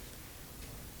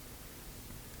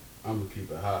 I'm gonna keep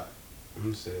it hot. I'm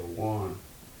gonna say a 1.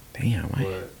 Damn,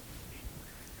 man.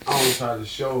 But I don't try to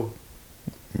show.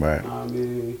 Right. You know what I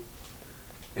mean?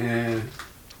 And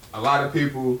a lot of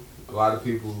people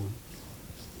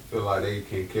feel like they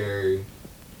can carry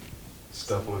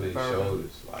stuff on their Burden.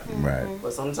 shoulders. Like, Right.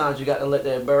 But sometimes you got to let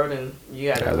that burden. You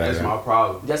got Gotta to. let that's it- my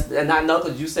problem. And I know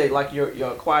because you say like you're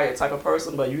a quiet type of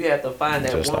person, but you have to find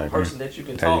that Just one like me. person that you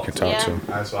can That you talk can to. talk Yeah. to.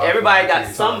 That's why I feel Everybody like I got can't talk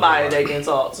to somebody nobody. they can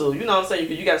talk to. You know what I'm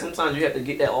saying? You got sometimes you have to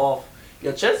get that off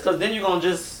your chest because then you're gonna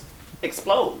just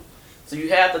explode. So you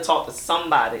have to talk to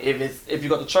somebody. If you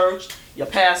go to church, your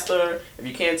pastor. If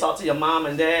you can't talk to your mom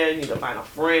and dad, you need to find a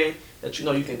friend that you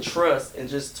know you can trust and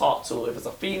just talk to. If it's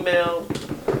a female,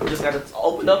 you just gotta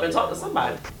open up and talk to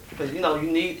somebody because you know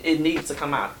it needs to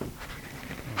come out.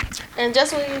 And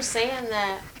just when you saying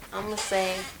that, I'm gonna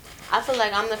say, I feel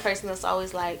like I'm the person that's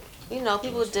always like, you know,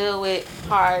 people deal with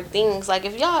hard things. Like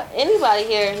if anybody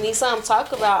here needs something to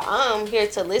talk about, I'm here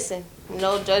to listen.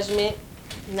 No judgment,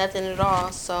 nothing at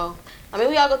all. So, I mean,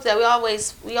 we all go through that.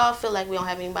 We all feel like we don't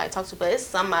have anybody to talk to, but it's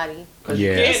somebody. Because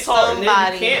Yeah. you can't talk. And then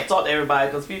Somebody. you can't talk to everybody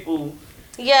because people.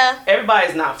 Yeah.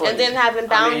 Everybody's not funny. And then having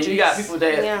boundaries. I mean, you got people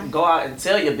that Yeah. go out and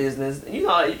tell your business. You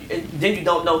know, and then you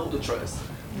don't know who to trust.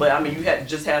 But I mean, you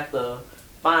just have to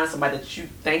find somebody that you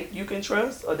think you can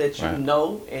trust or that you Right.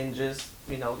 know, and just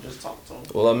talk to them.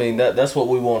 Well, I mean that's what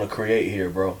we want to create here,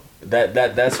 bro.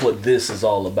 That's what this is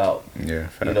all about. Yeah.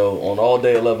 You know, on all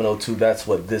day 1102, that's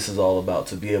what this is all about,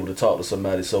 to be able to talk to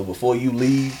somebody. So before you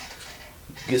leave,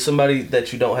 get somebody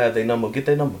that you don't have their number, get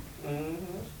their number.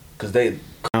 Because they...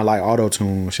 Kind of like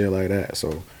auto-tune, shit like that.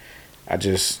 So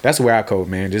that's where I code,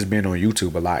 man. Just being on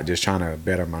YouTube a lot, just trying to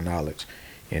better my knowledge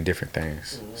in different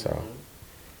things. So,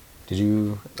 did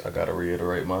you... I got to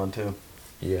reiterate mine, too.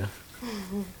 Yeah.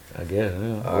 I guess,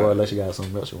 yeah. All Or right. unless you got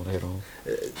something else you want to hit on.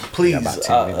 Please, about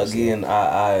 10 minutes again,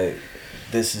 I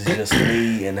this is just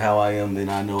me and how I am,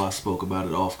 and I know I spoke about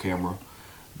it off camera,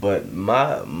 but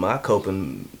my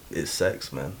coping is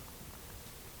sex, man.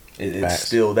 It's Facts.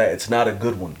 still that. It's not a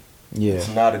good one. Yeah. It's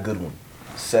not a good one.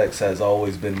 Sex has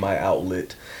always been my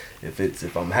outlet.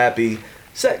 If I'm happy,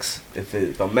 sex.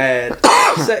 If I'm mad,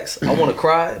 sex. I want to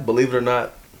cry. Believe it or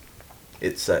not,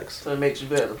 it's sex. So it makes you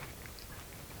better.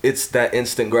 It's that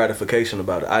instant gratification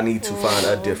about it. I need to find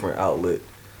a different outlet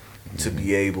to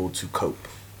be able to cope.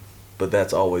 But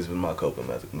that's always been my coping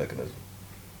mechanism.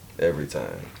 Every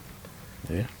time.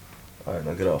 Yeah. All right,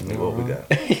 now get off me. What we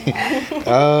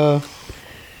got?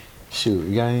 Shoot,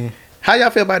 you got any? How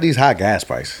y'all feel about these high gas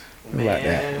prices? What about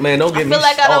that? Man, don't I get me feel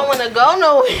like I don't started. want to go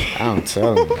nowhere. I'm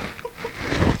telling you.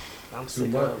 I'm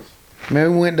sick of it.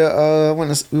 Man, we went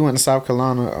to South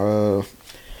Carolina.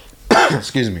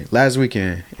 Excuse me, last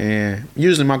weekend, and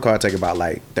usually my car take about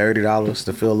like $30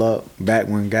 to fill up. Back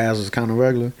when gas was kind of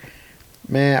regular,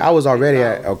 man, I was already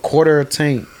at a quarter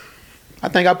tank. I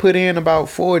think I put in about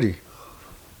 40.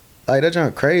 Like that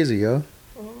junk crazy, yo.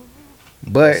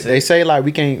 But they say like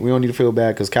we don't need to feel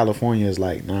bad because California is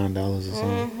like $9 or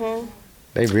something.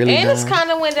 They really And it's down.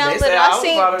 kind of went down, They but say I was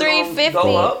seen probably gonna $3.50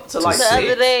 go up to like the $6.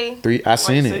 other day. 3. I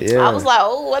seen it. Yeah. I was like,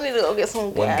 oh, I need to go get some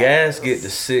gas. When gas get to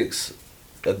 $6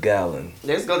 a gallon,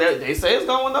 They say it's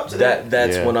going up to that.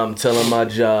 that's Yeah. when I'm telling my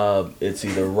job it's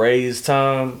either raise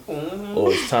time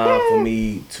or it's time for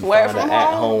me to Work find from an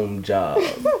at-home job.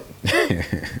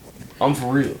 I'm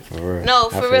for real. For real. No, I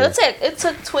for feel real. it. It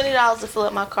took $20 to fill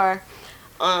up my car.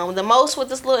 The most with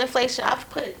this little inflation, I've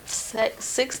put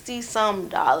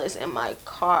 $60-some in my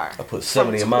car. I put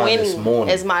 70 in mine this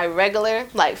morning. As my regular,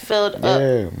 like filled up.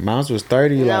 Yeah, mine was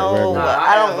 30 No. like regular.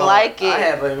 I don't like it. I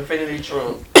have an Infinity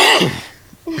truck,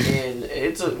 and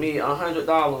it took me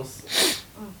 $100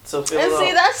 to fill And up.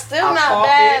 see, that's still I not parked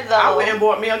bad it. though. I went and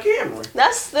bought me a Camry.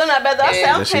 That's still not bad though. I said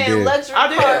I'm Yes, you paying did. luxury I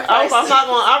did. car I'm prices. not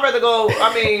going. I'd rather go.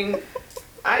 I mean,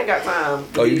 I ain't got time.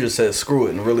 Oh, you just said screw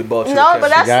it and really bought you No, a but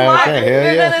Camry. that's Yeah, smart. okay, hell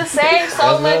You're yeah. gonna save so That's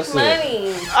what I much said.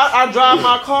 money. I drive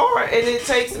my car and it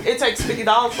takes $50,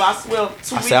 but I swear 2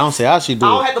 weeks. I say, I don't see how she I do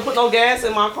don't it. have to put no gas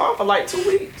in my car for like 2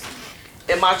 weeks.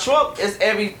 And my truck is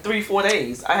every 3-4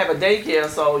 days. I have a daycare,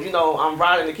 so you know I'm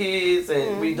riding the kids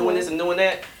and we doing this and doing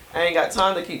that. I ain't got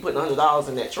time to keep putting $100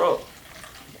 in that truck.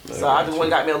 So I just went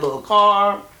and got me a little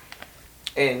car,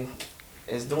 and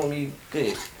it's doing me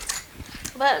good.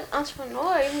 But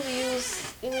entrepreneur, you need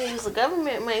to use the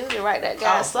government money to write that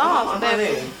gas Oh, off,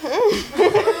 baby.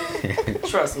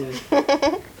 Trust me.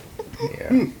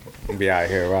 Yeah. Be out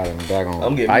here riding the daggone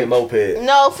I'm getting me a bike. moped.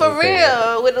 No, for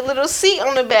real, with a little seat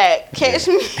on the back. Catch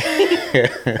me.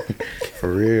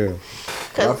 For real.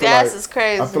 Cause I feel gas like- is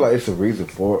crazy. I feel like it's a reason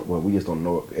for it, but we just don't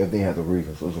know it. Everything has a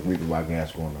reason, so it's a reason why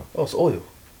gas going up. Oh, it's oil.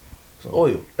 So,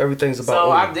 Oil. Everything's about So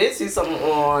oil. I did see something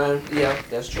on. Yeah,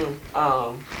 that's true.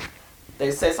 They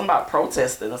said something about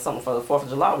protesting or something for the 4th of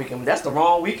July weekend. That's the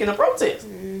wrong weekend to protest.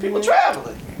 People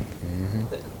traveling.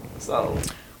 So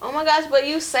Oh my gosh, but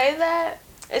you say that,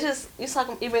 it's just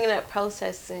you bringing up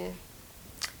protesting.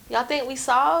 Y'all think we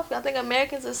soft? Y'all think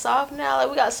Americans are soft now? Like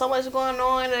we got so much going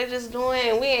on, they just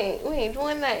doing. We ain't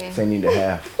doing nothing. Same need to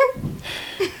have.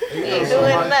 We ain't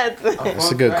doing nothing.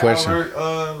 That's a good question. I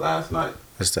learned, last night.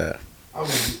 What's that? I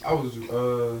was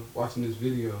watching this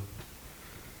video.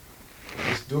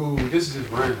 This dude, this is just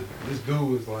random. This dude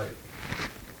was like,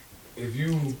 if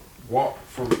you walk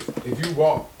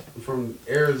from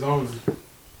Arizona,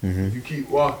 if you keep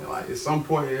walking, like at some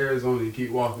point in Arizona, you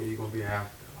keep walking, you're gonna be in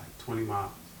Africa, like 20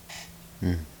 miles.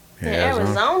 In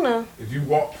Arizona. If you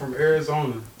walk from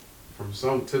Arizona, from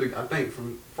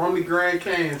the Grand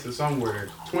Canyon to somewhere,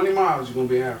 20 miles, you're gonna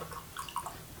be in Africa.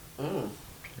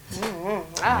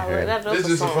 Ah, look that up This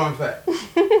for is a something. fun fact.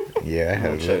 Yeah, I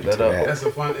had to check look that into out. That's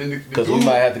a fun. Because we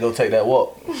might have to go take that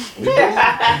walk. The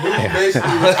dude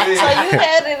basically was saying, So you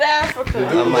headed Africa.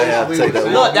 I might have to take that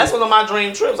walk. look, that's one of my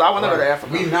dream trips. I want to go to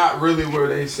Africa. we not really where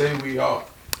they say we are.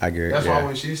 I agree. That's why Yeah.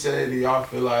 when she said y'all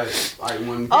feel like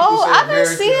when people Oh, say I've been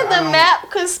America, seeing I the don't-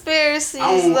 map conspiracies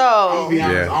I'm though. be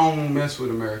honest, Yeah. I don't mess with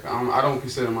America. I don't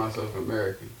consider myself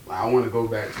American. Like, I want to go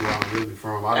back to where I'm really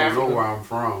from. I don't Africa. know where I'm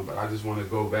from, but I just want to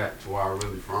go back to where I'm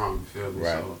really from. You feel me?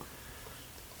 Right. So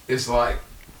it's like.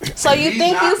 So you we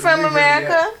think not you from really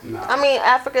America? at- Nah. I mean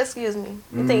Africa. Excuse me.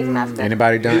 You think you from Africa?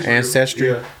 Anybody done Israel, ancestry?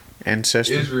 yeah.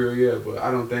 Ancestry? Israel, yeah, but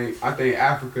I think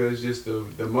Africa is just the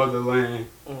motherland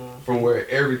from where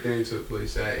everything took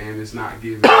place at, and it's not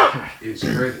given its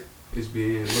credit. It's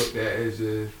being looked at as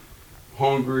a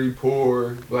hungry,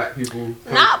 poor black people.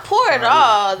 Not poor at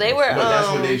all. They were But that's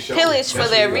what they show. pillaged for That's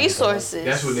their what- resources.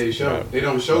 That's what they show. They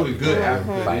don't show the good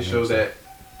Africa. They show that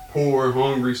poor,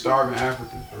 hungry, starving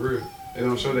Africa, for real. They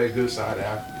don't show that good side of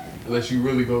Africa. Unless you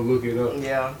really go look it up.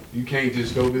 Yeah. You can't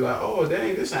just go be like, oh,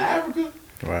 dang, this in Africa?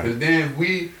 Right. Because then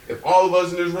if all of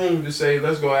us in this room just say,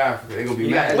 let's go Africa, they're going to be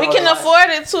mad. We can afford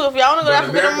it too. If y'all want to go to But Africa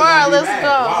America tomorrow, gonna be let's mad. go.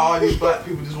 Why all these black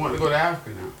people just want to go to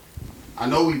Africa now? I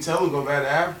know we tell them to go back to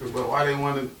Africa, but why they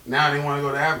want to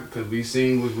go to Africa? Because we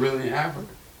seen what's really in Africa.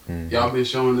 Y'all been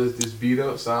showing us this beat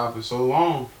up side for so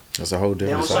long. That's a whole They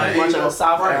different don't show side. you much of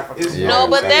South Right. Africa. It's- No,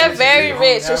 but they're very It's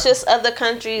rich. only It's just other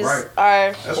countries Right.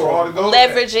 are That's where all the gold at.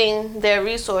 leveraging their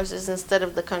resources instead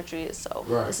of the country itself.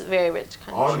 Right. It's a very rich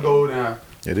country. All the gold in Africa.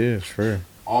 It is, for real.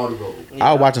 All the gold.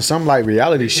 I was watching some like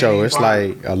reality You can't show. It's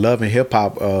find like a love and hip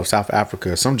hop of South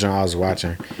Africa. Some genre I was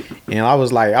watching, and I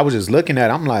was just looking at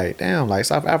it. I'm like, damn, like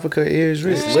South Africa is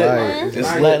rich. It's Like, lit. it's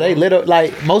It's like they lit up.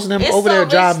 Like most of them It's over so there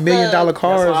drive rich, $1 million the- That's why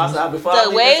I cars. said before I The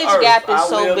leave wage this earth, gap is I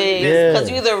so will big be Yeah. because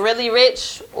you're either really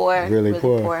rich or Really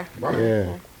poor. Yeah,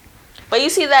 But you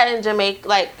see that in Jamaica,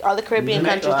 like all the Caribbean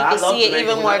Jamaica, countries, you I can love see it Jamaica.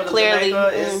 even When more I go to clearly.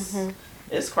 Jamaica, Mhm.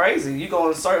 It's crazy. You go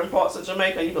in certain parts of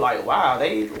Jamaica and you be like, wow,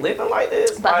 they living like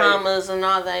this. Bahamas and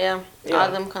all that, yeah. Yeah.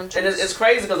 All them countries. And it's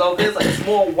crazy because over there's like it's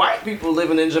more white people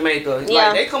living in Jamaica. Yeah.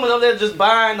 Like they coming over there just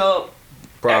buying up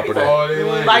Property. everything. All they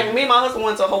land. Like me and my husband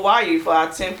went to Hawaii for our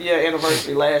 10th year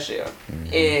anniversary last year,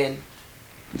 and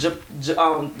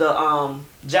the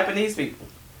Japanese people.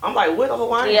 I'm like, where the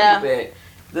Hawaiian Yeah. people at?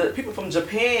 The people from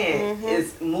Japan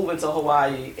is moving to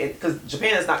Hawaii because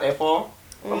Japan is not that far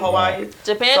from Hawaii.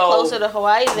 Japan So, closer to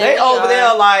Hawaii than They we over are.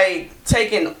 there like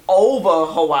taking over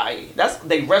Hawaii. That's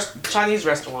Chinese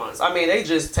restaurants. I mean, they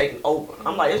just taking over.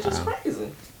 I'm like, it's just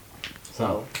crazy.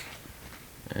 So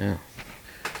yeah.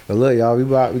 But look, y'all, we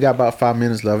got about 5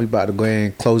 minutes left. We about to go ahead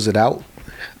and close it out.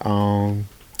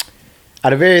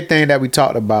 Out of everything that we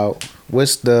talked about,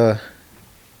 what's the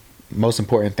most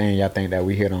important thing y'all think that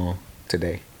we hit on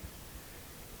today?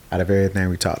 Out of everything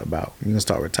we talked about, you can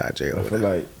start with Ty J. I over feel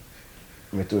there. like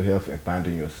mental health and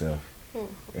finding yourself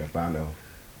and find out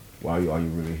why are you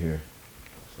really here.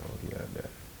 So yeah, that.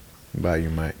 About you,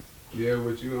 Mike. Yeah,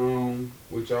 what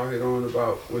y'all hit on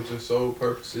about what your sole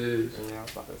purpose is. yeah, I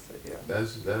was about to say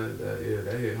yeah.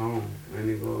 That hit home. I ain't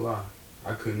even gonna lie.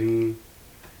 I couldn't even.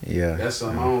 Yeah. That's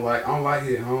something I don't like. I don't like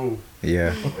hitting home. Yeah.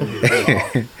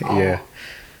 That hit soft. Yeah.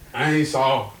 I ain't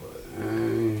soft.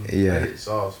 Yeah. That hit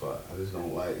soft spot. I just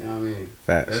don't like. You know what I mean?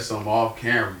 Facts. That's something off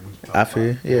camera. we can talk I feel.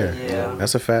 about. Yeah. Yeah.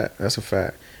 That's a fact. That's a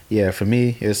fact. Yeah. For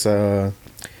me, it's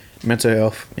mental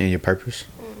health and your purpose.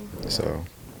 So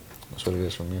that's what it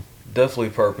is for me. Definitely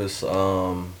purpose.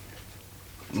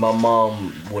 my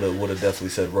mom would have definitely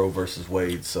said Roe versus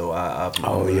Wade, so I'm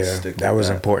gonna stick with that was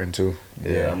important too.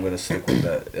 Yeah, I'm gonna stick with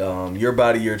that. Your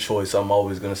body, your choice. I'm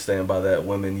always gonna stand by that.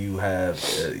 Women, you have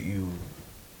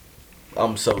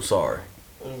I'm so sorry.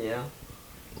 Yeah.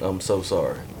 I'm so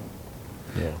sorry.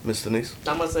 Yeah. Miss Denise?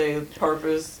 I'm gonna say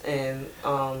purpose and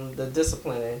the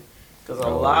disciplining, because a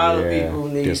lot of people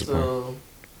need to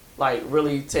like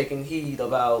really taking heed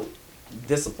about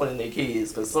disciplining their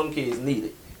kids, because some kids need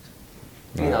it.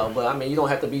 You know, but I mean, you don't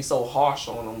have to be so harsh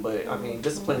on them. But I mean,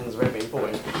 discipline is very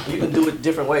important. You can do it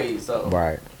different ways. So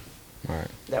Right.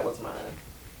 that was mine.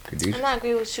 And I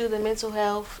agree with you. The mental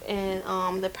health and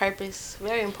the purpose,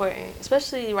 very important,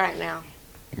 especially right now.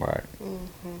 Right.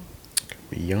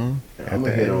 Be young. I'm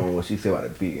gonna hit on what she said about the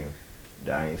beating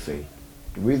that I ain't say.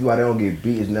 The reason why they don't get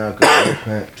beat is now because the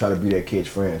parent try to be their kid's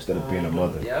friend instead of being a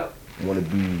mother. Yep. Want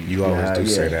to be. You always do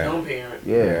say that. Young parent.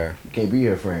 Yeah. You can't be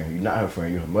her friend. You're not her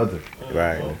friend. You're her mother.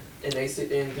 Right. And they sit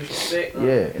there and disrespect.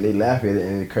 Yeah, and they laugh at it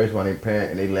and they curse by their parent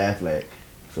and they laugh like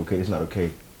it's okay. It's not okay.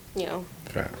 Yeah.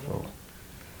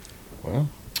 Well,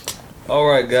 All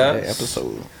right, guys.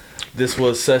 Episode. This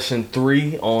was session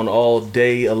 3 on All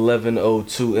Day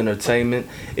 1102 Entertainment.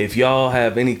 If y'all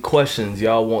have any questions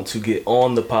y'all want to get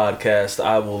on the podcast,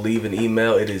 I will leave an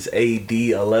email. It is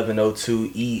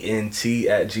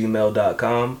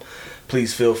ad1102ent@gmail.com.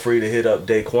 Please feel free to hit up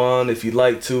Daquan if you'd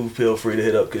like to. Feel free to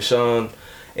hit up Kashawn.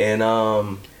 And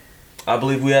I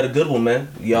believe we had a good one, man.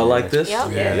 Y'all like this?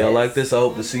 Yep. Y'all like this? I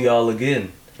hope to see y'all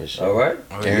again. All right?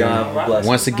 Y'all have a blessed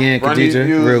Once again, Run these Khadija,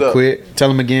 views real up. quick, tell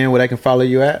them again where they can follow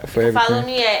you at for everything. Follow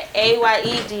me at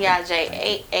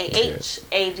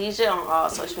AYEDIJAAH on all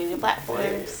social media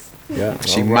platforms. Yeah,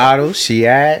 she models, she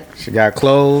got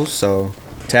clothes, so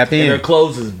tap And her in.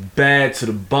 clothes is bad to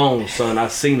the bone, son. I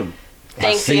seen them.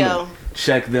 Thank you.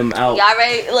 Check them out. Y'all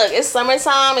ready? Look, it's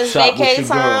summertime. It's Shop with vacay your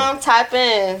girl. time. Type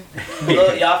in.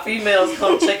 Look, y'all females,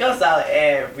 come check us out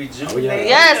at Rejuvenate.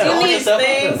 Yes, you All need these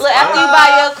things. Look, after you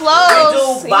buy your clothes, We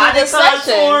do you body need a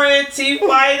section. contouring, teeth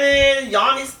whitening,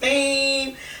 yarn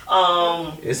steam,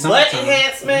 It's butt summertime.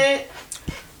 enhancement.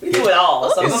 We do it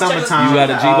all. So It's come check us summertime. You got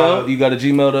a out. Gmail? You got a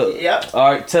Gmail to? Yep.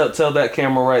 All right, tell that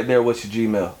camera right there what's your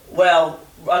Gmail. Well,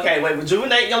 okay, wait.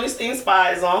 Rejuvenate Young Esteem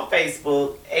Spy is on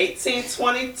Facebook.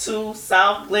 1822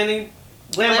 South Glenburn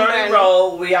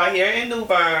Road. We are here in New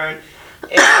Bern.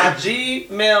 And our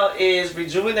Gmail is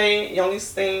Rejuvenate Young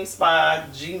Esteem Spy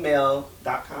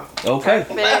gmail.com. Okay.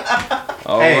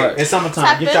 All Hey, right. it's summertime.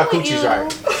 Tap Get in y'all with coochies you.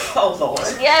 right. Oh Lord.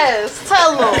 Yes,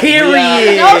 tell them.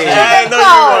 Period. No strings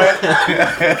code.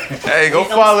 Hey, go Get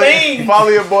them things. follow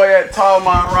your boy at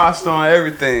Tallmont Roster on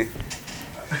everything.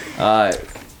 All right.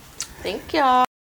 Thank y'all.